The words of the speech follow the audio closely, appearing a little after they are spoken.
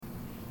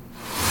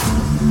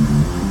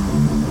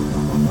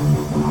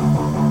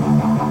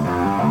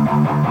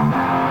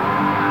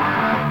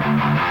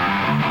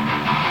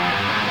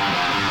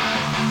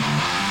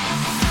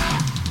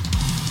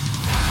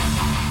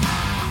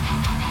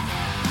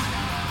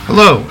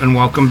Hello and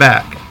welcome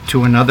back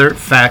to another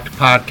Fact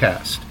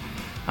Podcast.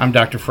 I'm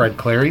Dr. Fred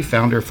Clary,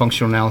 founder of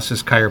Functional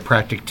Analysis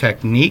Chiropractic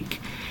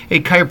Technique, a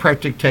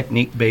chiropractic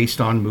technique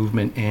based on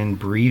movement and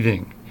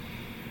breathing.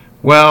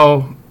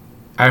 Well,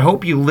 I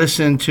hope you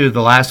listened to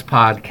the last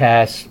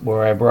podcast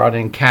where I brought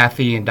in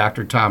Kathy and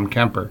Dr. Tom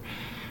Kemper.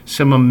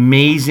 Some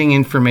amazing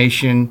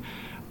information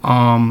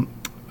on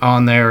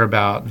there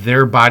about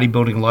their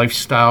bodybuilding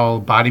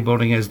lifestyle,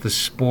 bodybuilding as the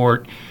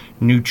sport,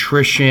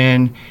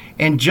 nutrition,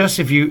 and just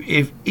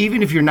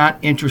even if you're not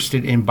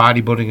interested in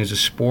bodybuilding as a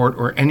sport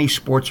or any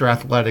sports or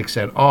athletics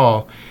at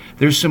all,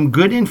 there's some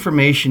good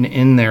information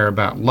in there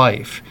about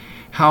life,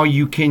 how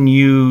you can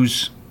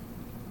use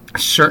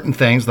certain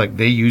things, like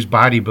they use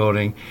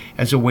bodybuilding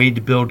as a way to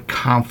build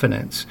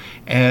confidence,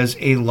 as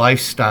a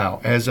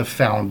lifestyle, as a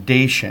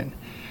foundation.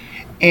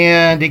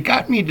 And it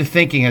got me to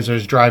thinking as I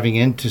was driving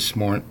in this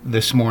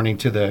morning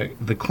to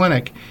the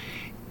clinic,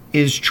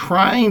 is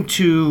trying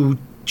to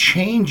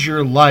change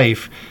your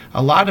life.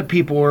 A lot of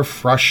people are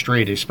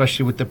frustrated,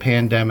 especially with the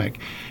pandemic.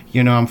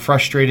 You know, I'm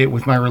frustrated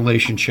with my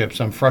relationships.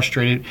 I'm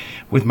frustrated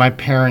with my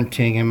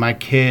parenting and my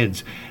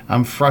kids.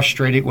 I'm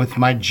frustrated with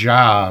my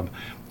job.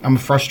 I'm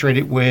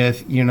frustrated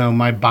with,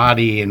 my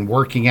body and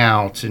working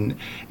out, and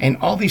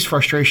all these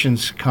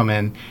frustrations come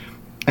in.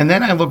 And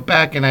then I look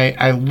back and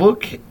I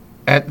look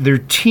at their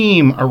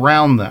team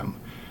around them.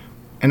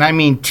 And I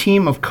mean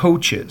team of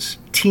coaches,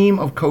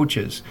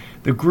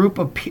 the group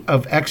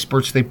of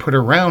experts they put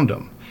around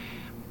them.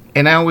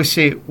 And I always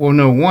say, well,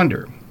 no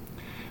wonder.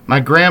 My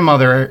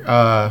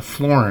grandmother,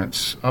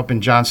 Florence, up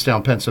in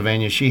Johnstown,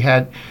 Pennsylvania, she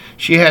had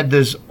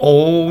this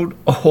old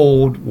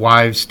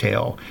wives'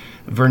 tale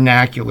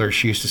vernacular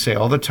she used to say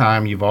all the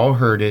time. You've all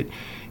heard it.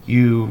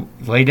 You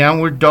lay down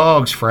with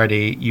dogs,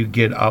 Freddie, you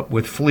get up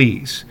with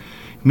fleas.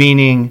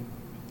 Meaning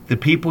the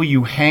people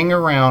you hang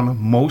around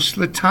most of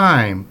the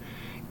time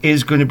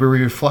is going to be a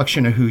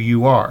reflection of who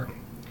you are.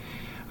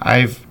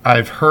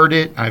 I've heard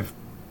it. I've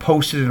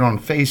posted it on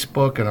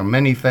Facebook and on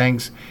many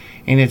things,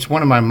 and it's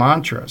one of my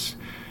mantras.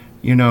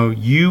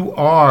 You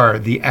are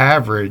the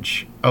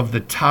average of the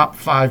top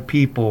 5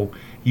 people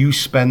you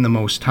spend the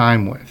most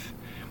time with.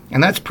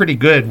 And that's pretty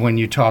good when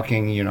you're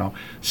talking,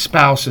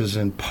 spouses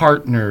and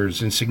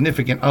partners and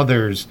significant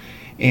others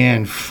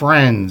and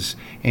friends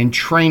and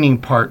training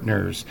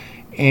partners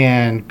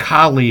and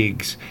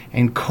colleagues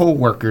and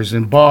coworkers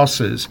and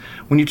bosses.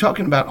 When you're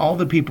talking about all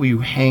the people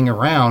you hang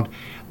around,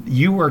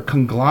 you are a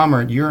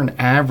conglomerate. You're an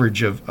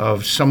average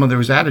of some of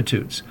those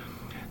attitudes.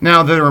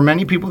 Now, there are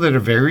many people that are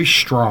very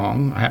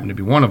strong. I happen to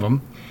be one of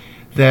them.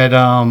 That,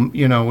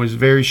 is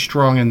very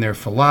strong in their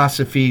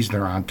philosophies,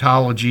 their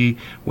ontology,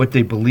 what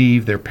they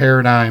believe, their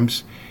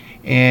paradigms.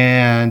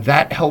 And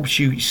that helps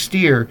you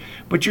steer.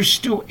 But you're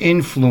still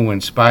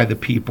influenced by the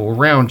people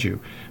around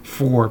you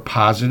for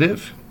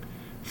positive,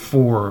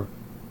 for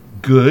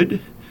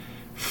good,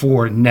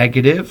 for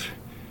negative,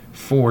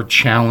 for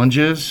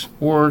challenges,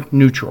 or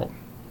neutral.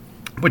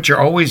 But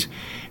you're always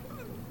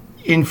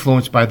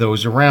influenced by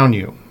those around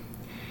you.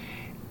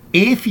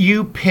 If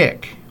you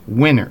pick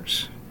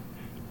winners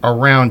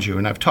around you,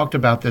 and I've talked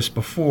about this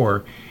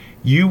before,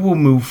 you will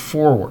move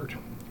forward.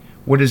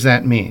 What does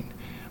that mean?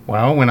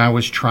 Well, when I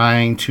was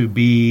trying to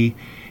be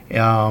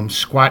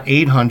squat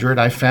 800,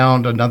 I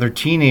found another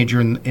teenager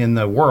in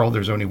the world,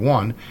 there's only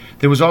one,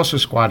 that was also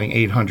squatting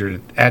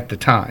 800 at the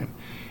time.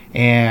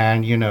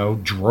 And,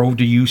 drove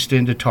to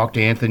Houston to talk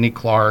to Anthony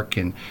Clark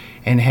and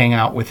hang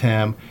out with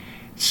him.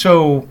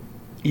 So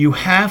you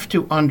have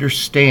to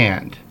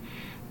understand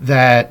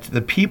that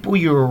the people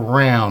you're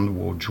around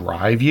will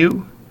drive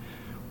you,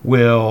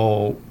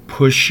 will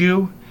push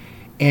you,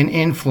 and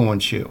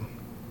influence you.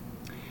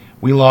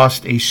 We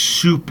lost a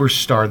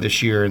superstar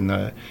this year in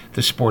the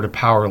sport of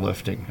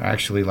powerlifting,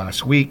 actually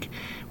last week,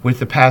 with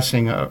the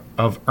passing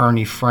of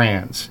Ernie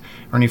Frantz.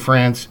 Ernie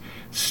Frantz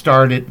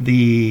started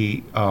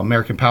the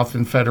American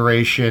Powerlifting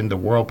Federation, the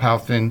World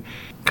Powerlifting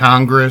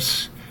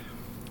Congress,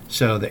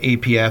 so the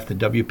APF, the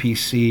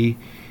WPC.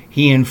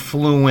 He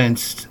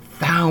influenced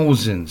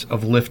thousands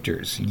of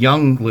lifters,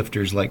 young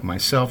lifters like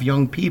myself,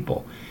 young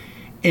people,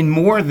 in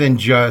more than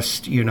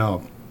just,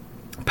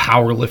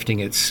 powerlifting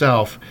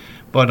itself,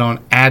 but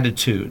on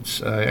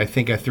attitudes. I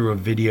think I threw a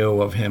video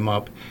of him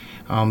up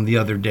the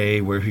other day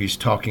where he's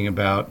talking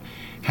about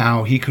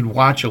how he could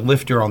watch a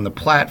lifter on the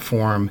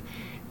platform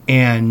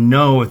and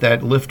know if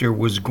that lifter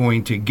was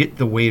going to get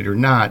the weight or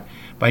not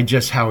by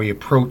just how he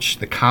approached,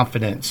 the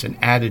confidence and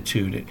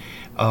attitude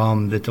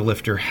that the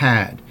lifter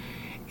had.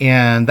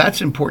 And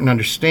that's important to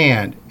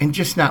understand, and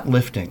just not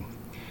lifting.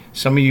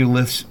 Some of you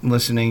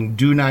listening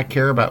do not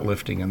care about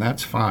lifting, and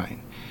that's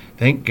fine.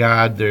 Thank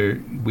God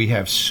we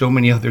have so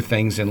many other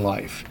things in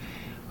life.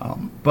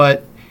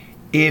 But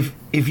if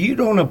you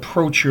don't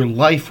approach your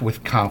life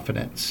with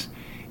confidence,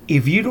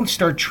 if you don't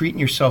start treating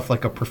yourself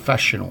like a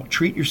professional,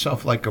 treat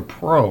yourself like a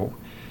pro,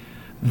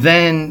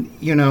 then,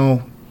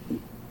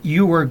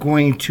 you are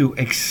going to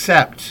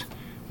accept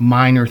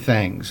minor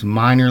things,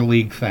 minor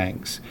league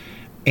things,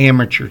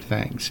 amateur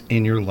things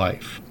in your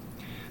life.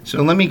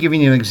 So let me give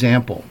you an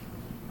example.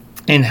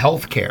 In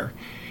healthcare,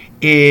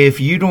 if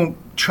you don't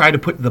try to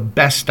put the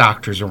best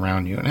doctors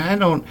around you, and I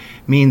don't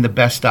mean the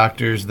best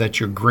doctors that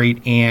your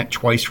great aunt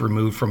twice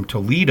removed from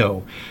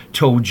Toledo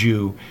told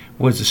you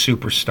was a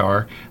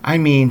superstar. I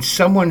mean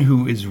someone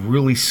who is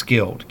really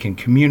skilled, can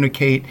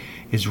communicate,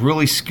 is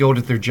really skilled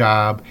at their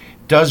job,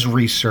 does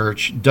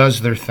research,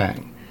 does their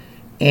thing,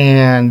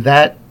 and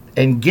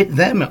get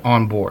them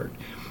on board.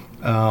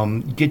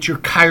 Get your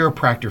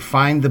chiropractor.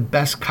 Find the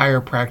best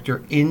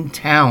chiropractor in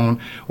town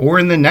or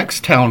in the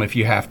next town if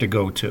you have to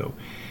go to.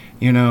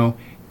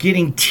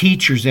 Getting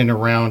teachers in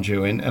around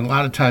you. And a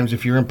lot of times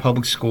if you're in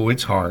public school,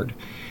 it's hard.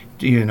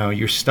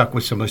 You're stuck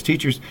with some of those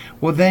teachers.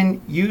 Well,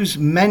 then use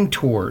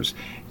mentors,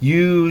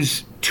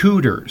 use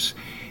tutors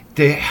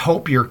to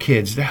help your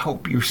kids, to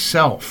help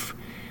yourself.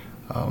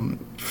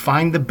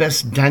 Find the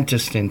best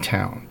dentist in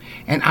town.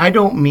 And I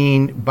don't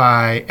mean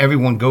by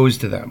everyone goes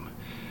to them.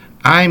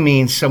 I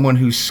mean someone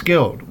who's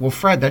skilled. Well,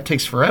 Fred, that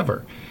takes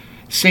forever.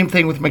 Same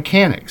thing with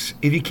mechanics.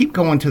 If you keep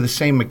going to the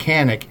same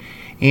mechanic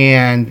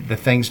and the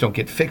things don't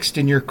get fixed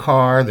in your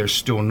car, there's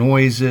still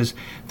noises,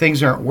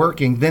 things aren't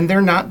working, then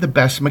they're not the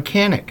best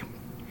mechanic.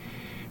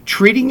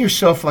 Treating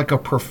yourself like a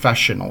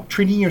professional,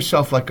 treating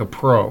yourself like a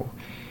pro,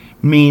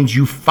 means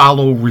you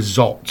follow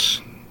results.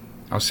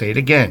 I'll say it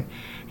again.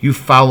 You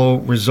follow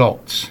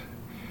results.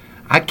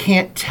 I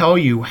can't tell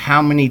you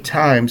how many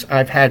times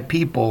I've had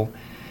people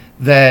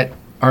that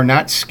are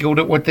not skilled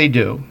at what they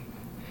do,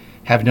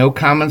 have no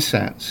common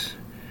sense,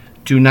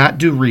 do not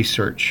do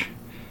research,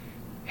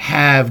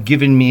 have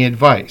given me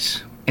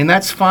advice. And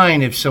that's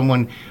fine if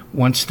someone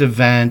wants to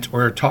vent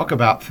or talk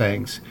about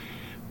things.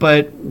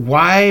 But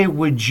why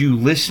would you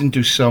listen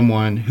to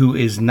someone who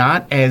is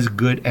not as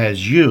good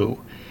as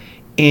you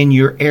in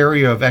your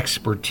area of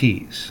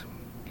expertise?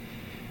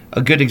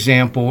 A good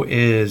example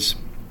is,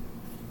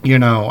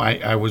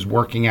 I was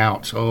working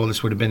out. So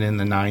this would have been in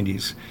the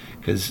 90s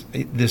because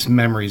this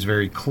memory is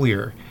very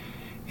clear.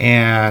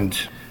 And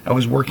I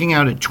was working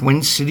out at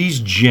Twin Cities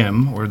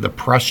Gym, or the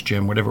Press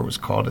Gym, whatever it was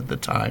called at the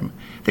time.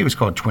 I think it was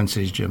called Twin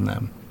Cities Gym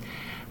then.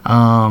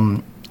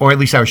 Or at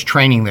least I was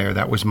training there.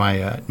 That was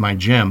my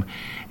gym.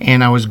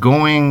 And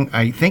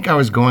I think I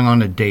was going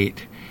on a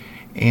date.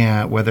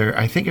 And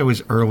I think it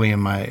was early in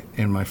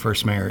my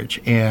first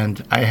marriage.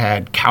 And I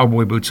had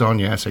cowboy boots on.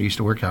 Yes, I used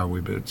to wear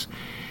cowboy boots.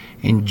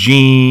 In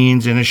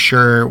jeans and a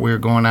shirt. We were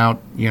going out,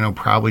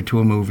 probably to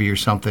a movie or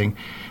something.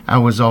 I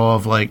was all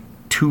of like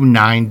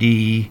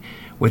 290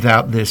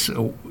 without this,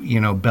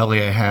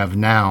 belly I have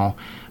now,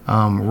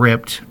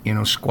 ripped,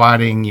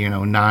 squatting,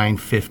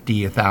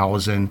 950,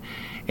 1,000.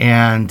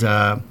 And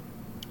I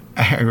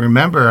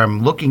remember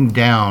I'm looking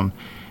down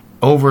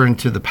over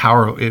into the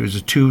power. It was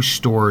a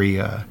two-story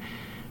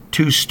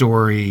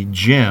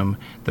gym.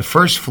 The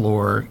first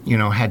floor,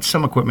 had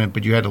some equipment,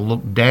 but you had to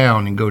look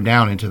down and go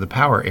down into the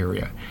power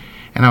area.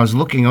 And I was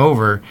looking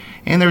over,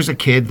 and there's a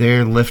kid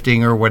there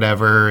lifting or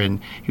whatever,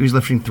 and he was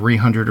lifting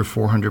 300 or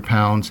 400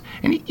 pounds.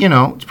 And,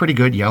 it's pretty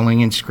good,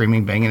 yelling and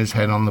screaming, banging his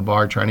head on the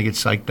bar, trying to get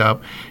psyched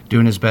up,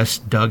 doing his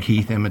best Doug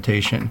Heath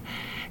imitation.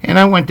 And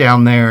I went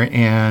down there,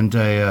 and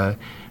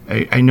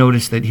I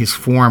noticed that his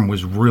form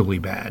was really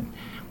bad.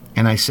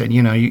 And I said,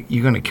 you're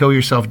going to kill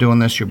yourself doing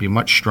this. You'll be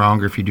much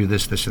stronger if you do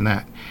this, this, and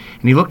that.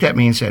 And he looked at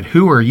me and said,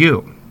 "Who are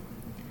you?"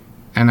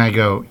 And I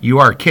go, "You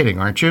are kidding,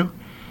 aren't you?"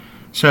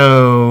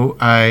 So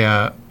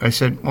I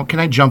said, "Well, can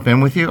I jump in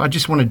with you? I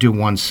just want to do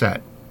one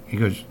set." He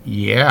goes,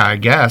 "Yeah, I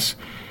guess."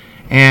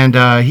 And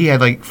he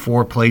had like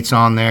 4 plates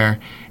on there.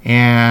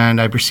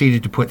 And I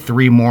proceeded to put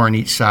 3 more on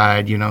each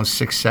side,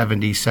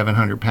 670,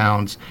 700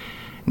 pounds.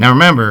 Now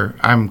remember,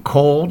 I'm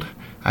cold.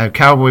 I have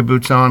cowboy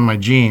boots on, my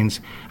jeans.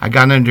 I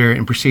got under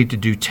and proceeded to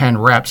do 10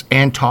 reps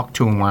and talk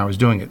to him while I was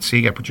doing it. See,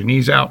 you got to put your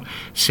knees out,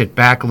 sit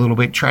back a little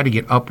bit, try to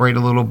get upright a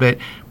little bit,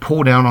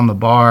 pull down on the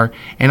bar.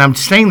 And I'm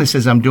saying this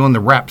as I'm doing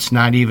the reps,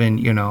 not even,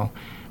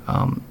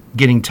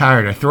 getting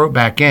tired. I throw it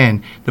back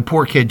in. The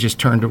poor kid just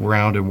turned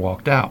around and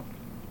walked out.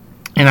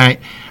 And I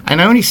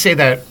only say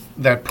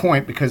that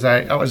point because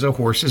I was a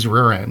horse's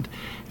rear end.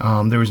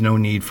 There was no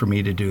need for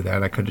me to do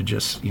that. I could have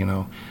just,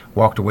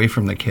 walked away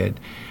from the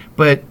kid.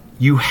 But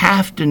you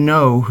have to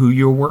know who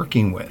you're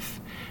working with.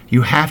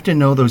 You have to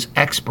know those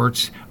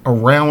experts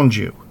around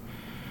you.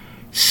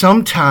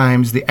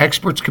 Sometimes the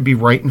experts could be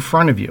right in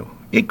front of you.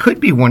 It could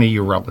be one of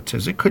your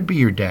relatives. It could be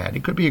your dad.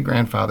 It could be your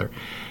grandfather.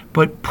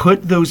 But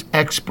put those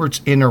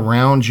experts in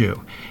around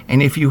you.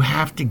 And if you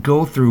have to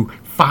go through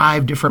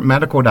 5 different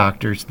medical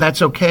doctors,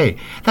 that's okay.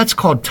 That's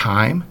called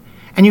time.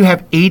 And you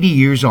have 80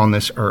 years on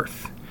this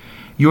earth.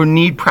 You'll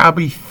need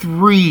probably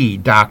 3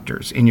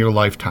 doctors in your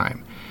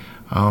lifetime.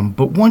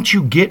 But once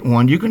you get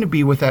one, you're going to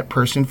be with that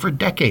person for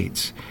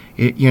decades,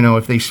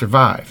 if they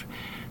survive.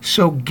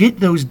 So get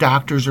those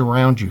doctors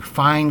around you.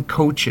 Find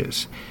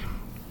coaches.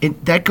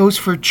 That goes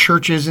for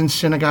churches and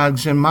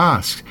synagogues and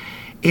mosques.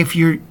 If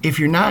you're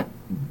not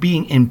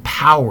being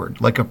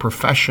empowered like a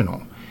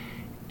professional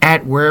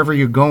at wherever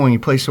you're going, your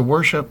place of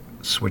worship,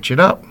 switch it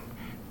up.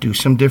 Do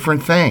some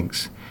different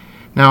things.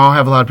 Now, I'll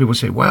have a lot of people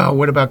say, well,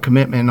 what about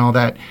commitment and all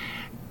that?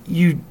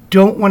 You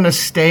don't want to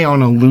stay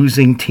on a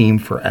losing team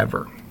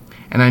forever.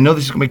 And I know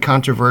this is going to be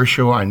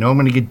controversial. I know I'm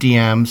going to get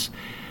DMs.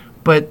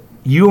 But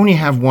you only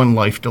have one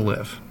life to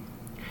live.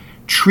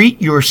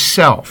 Treat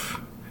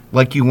yourself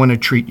like you want to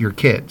treat your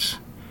kids.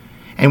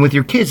 And with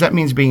your kids, that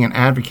means being an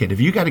advocate. If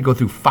you got to go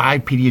through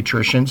 5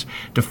 pediatricians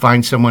to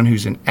find someone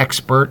who's an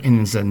expert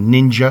and is a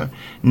ninja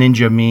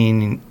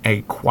meaning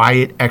a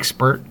quiet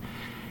expert,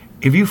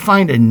 if you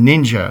find a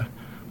ninja,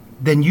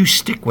 then you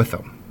stick with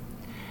them.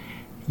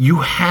 You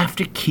have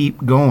to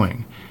keep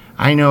going.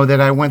 I know that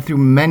I went through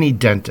many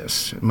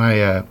dentists.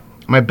 My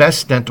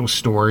best dental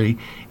story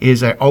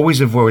is I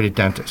always avoided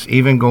dentists,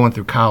 even going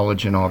through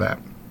college and all that.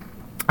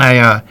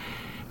 I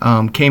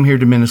came here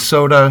to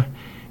Minnesota,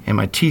 and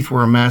my teeth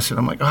were a mess, and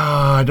I'm like,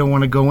 I don't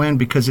want to go in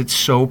because it's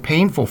so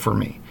painful for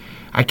me.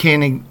 I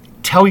can't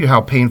tell you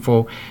how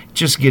painful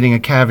just getting a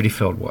cavity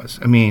filled was.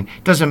 I mean,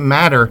 it doesn't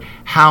matter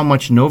how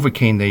much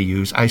Novocaine they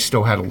use, I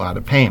still had a lot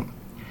of pain.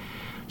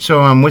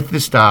 So I'm with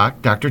this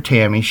Dr.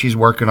 Tammy. She's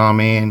working on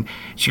me, and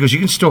she goes, "You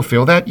can still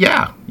feel that?"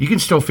 "Yeah." "You can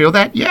still feel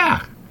that?"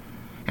 "Yeah."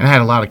 And I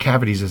had a lot of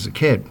cavities as a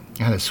kid.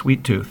 I had a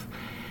sweet tooth.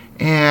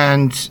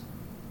 And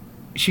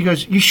she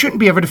goes, "You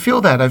shouldn't be able to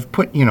feel that. I've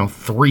put,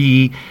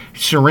 3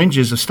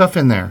 syringes of stuff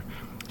in there."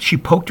 She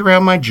poked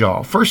around my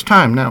jaw. First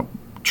time. Now,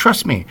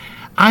 trust me,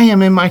 I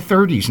am in my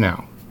 30s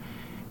now.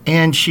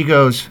 And she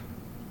goes,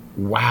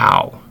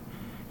 "Wow,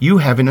 you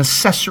have an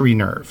accessory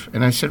nerve."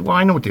 And I said, "Well,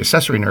 I know what the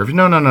accessory nerve is."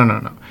 No.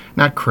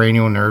 Not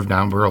cranial nerve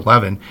number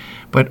 11,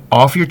 but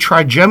off your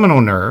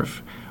trigeminal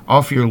nerve,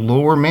 off your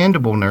lower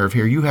mandible nerve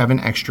here, you have an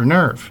extra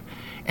nerve.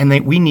 And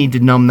we need to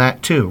numb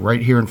that too,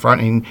 right here in front.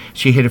 And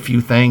she hit a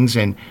few things,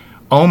 and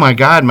oh my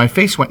God, my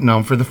face went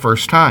numb for the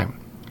first time.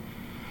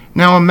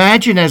 Now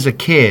imagine as a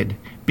kid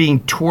being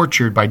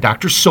tortured by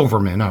Dr.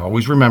 Silverman, I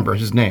always remember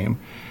his name,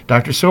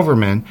 Dr.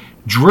 Silverman,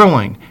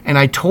 drilling, and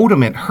I told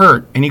him it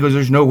hurt, and he goes,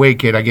 "There's no way,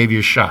 kid, I gave you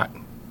a shot."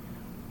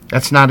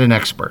 That's not an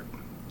expert.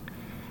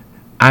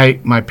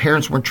 My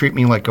parents weren't treating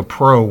me like a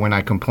pro when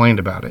I complained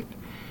about it.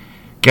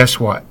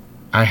 Guess what?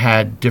 I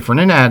had different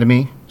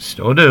anatomy,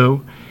 still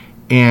do,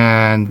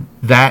 and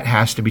that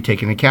has to be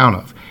taken account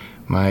of.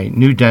 My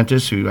new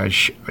dentist, who I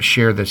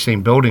share the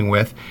same building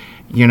with,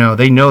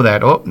 they know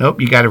that. "Oh, nope,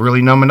 you got to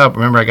really numb it up.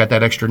 Remember, I got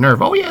that extra nerve."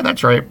 "Oh, yeah,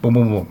 that's right." Boom,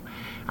 boom, boom.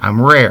 I'm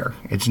rare.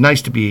 It's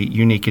nice to be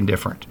unique and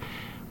different.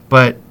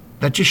 But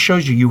that just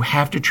shows you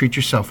have to treat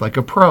yourself like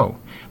a pro.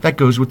 That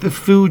goes with the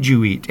food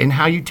you eat and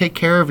how you take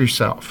care of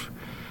yourself.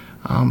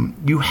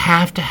 You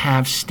have to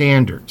have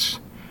standards.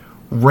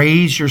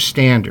 Raise your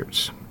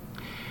standards.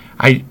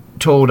 I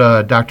told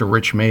Dr.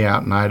 Rich May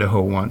out in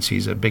Idaho once,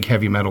 he's a big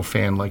heavy metal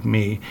fan like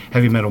me,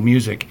 heavy metal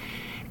music,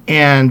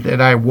 and that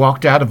I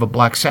walked out of a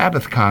Black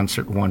Sabbath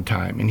concert one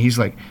time, and he's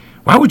like,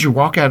 "Why would you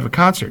walk out of a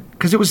concert?"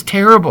 "Because it was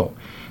terrible.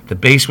 The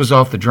bass was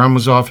off, the drum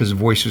was off, his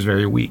voice was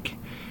very weak."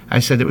 I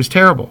said, "It was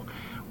terrible."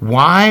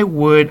 Why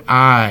would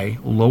I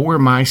lower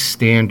my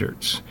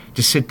standards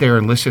to sit there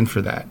and listen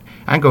for that?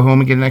 I can go home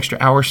and get an extra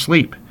hour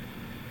sleep.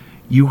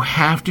 You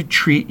have to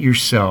treat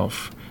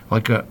yourself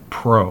like a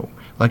pro,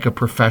 like a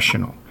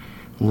professional,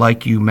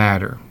 like you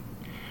matter.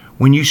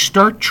 When you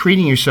start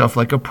treating yourself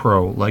like a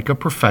pro, like a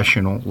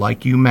professional,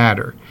 like you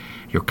matter,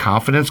 your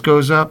confidence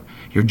goes up,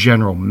 your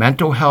general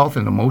mental health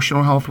and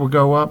emotional health will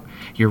go up,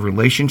 your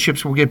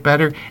relationships will get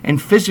better,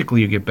 and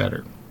physically you get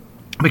better.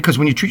 Because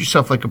when you treat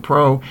yourself like a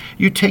pro,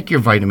 you take your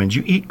vitamins,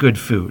 you eat good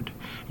food,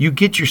 you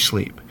get your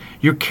sleep,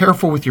 you're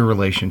careful with your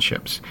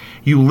relationships,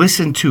 you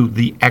listen to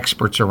the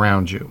experts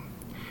around you.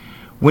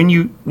 When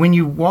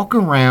you walk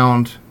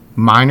around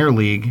minor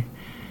league,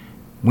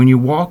 when you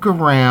walk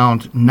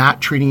around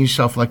not treating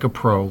yourself like a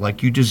pro,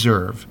 like you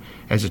deserve,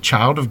 as a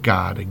child of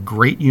God, a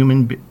great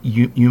human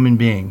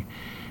being,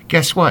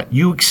 guess what?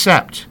 You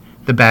accept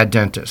the bad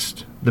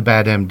dentist, the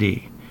bad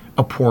MD,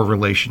 a poor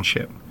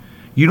relationship.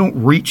 You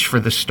don't reach for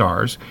the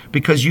stars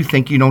because you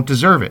think you don't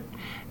deserve it.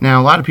 Now,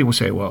 a lot of people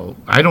say, "Well,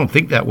 I don't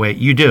think that way."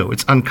 You do.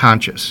 It's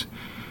unconscious.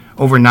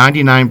 Over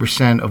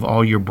 99% of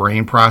all your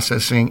brain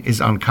processing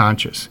is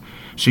unconscious.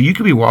 So you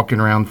could be walking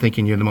around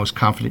thinking you're the most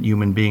confident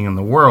human being in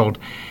the world,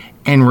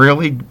 and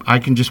really, I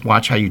can just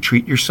watch how you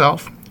treat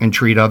yourself and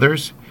treat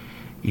others.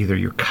 Either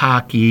you're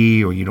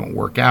cocky, or you don't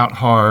work out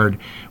hard,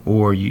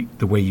 or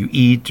the way you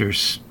eat, or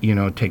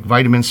take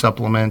vitamin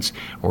supplements,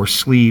 or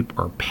sleep,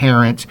 or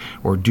parent,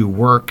 or do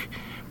work.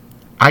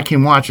 I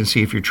can watch and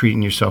see if you're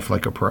treating yourself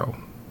like a pro.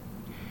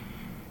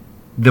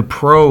 The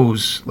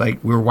pros, like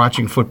we're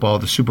watching football,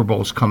 the Super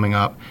Bowl's coming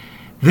up.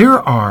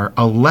 There are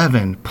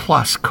 11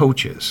 plus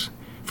coaches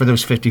for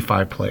those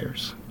 55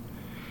 players.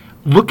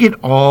 Look at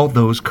all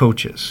those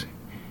coaches.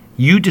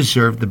 You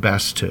deserve the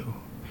best too.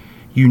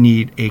 You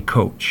need a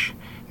coach.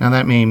 Now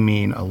that may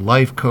mean a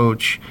life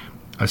coach,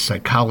 a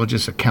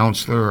psychologist, a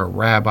counselor, a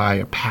rabbi,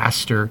 a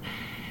pastor.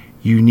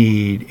 You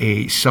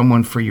need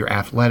someone for your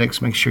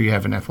athletics. Make sure you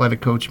have an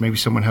athletic coach, maybe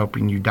someone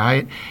helping you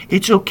diet.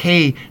 It's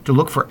okay to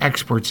look for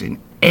experts in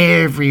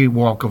every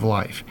walk of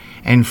life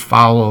and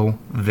follow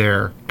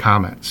their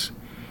comments.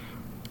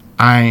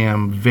 I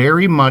am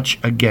very much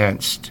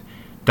against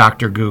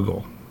Dr.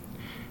 Google.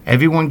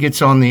 Everyone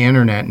gets on the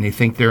internet and they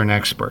think they're an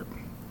expert.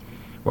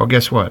 Well,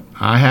 guess what?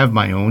 I have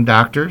my own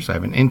doctors. I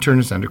have an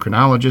internist,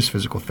 endocrinologist,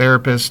 physical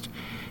therapist,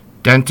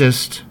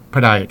 dentist,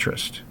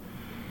 podiatrist.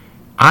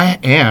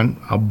 And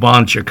a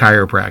bunch of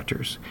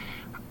chiropractors.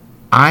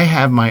 I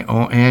have my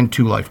own, and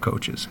 2 life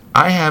coaches.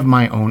 I have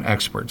my own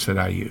experts that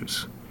I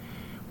use.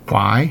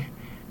 Why?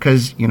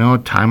 Because,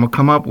 time will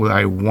come up where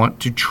I want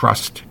to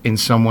trust in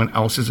someone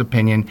else's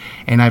opinion,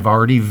 and I've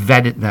already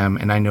vetted them,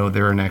 and I know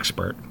they're an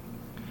expert.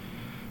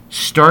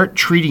 Start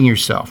treating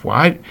yourself.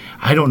 Well,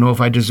 I don't know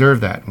if I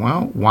deserve that.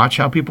 Well, watch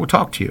how people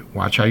talk to you.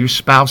 Watch how your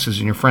spouses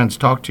and your friends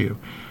talk to you.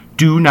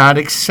 Do not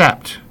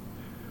accept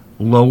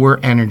lower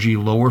energy,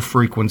 lower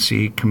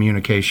frequency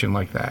communication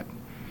like that.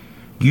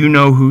 You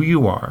know who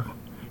you are.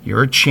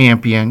 You're a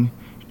champion,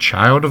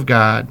 child of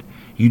God.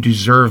 You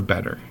deserve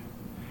better.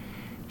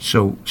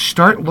 So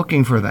start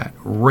looking for that.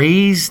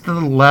 Raise the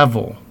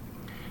level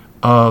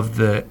of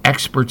the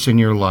experts in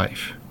your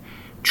life.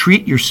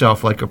 Treat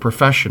yourself like a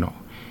professional.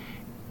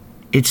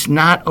 It's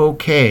not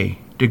okay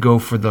to go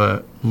for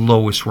the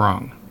lowest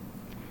rung.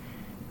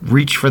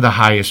 Reach for the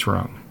highest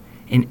rung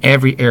in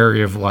every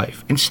area of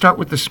life. And start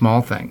with the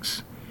small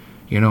things.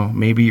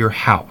 Maybe your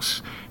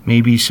house.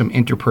 Maybe some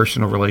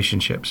interpersonal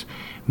relationships.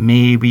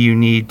 Maybe you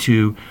need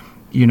to,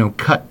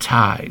 cut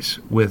ties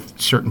with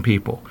certain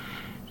people.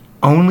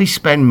 Only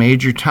spend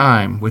major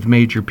time with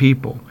major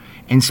people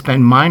and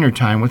spend minor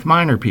time with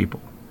minor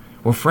people.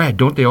 Well, Fred,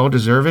 don't they all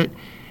deserve it?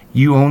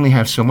 You only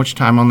have so much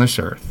time on this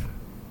earth.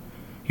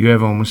 You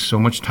have almost so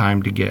much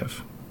time to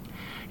give.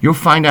 You'll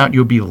find out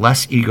you'll be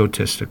less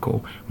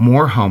egotistical,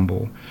 more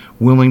humble,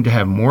 willing to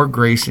have more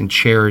grace and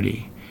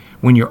charity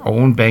when your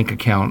own bank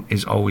account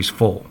is always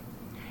full.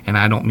 And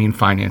I don't mean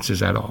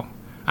finances at all.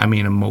 I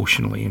mean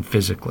emotionally and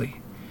physically.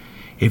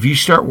 If you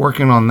start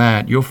working on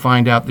that, you'll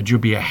find out that you'll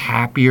be a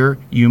happier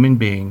human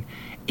being,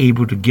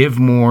 able to give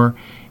more,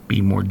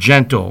 be more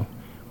gentle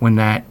when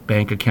that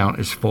bank account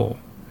is full.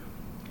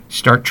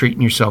 Start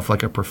treating yourself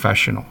like a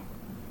professional.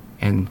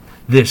 And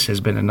this has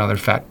been another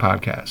Fact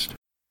Podcast.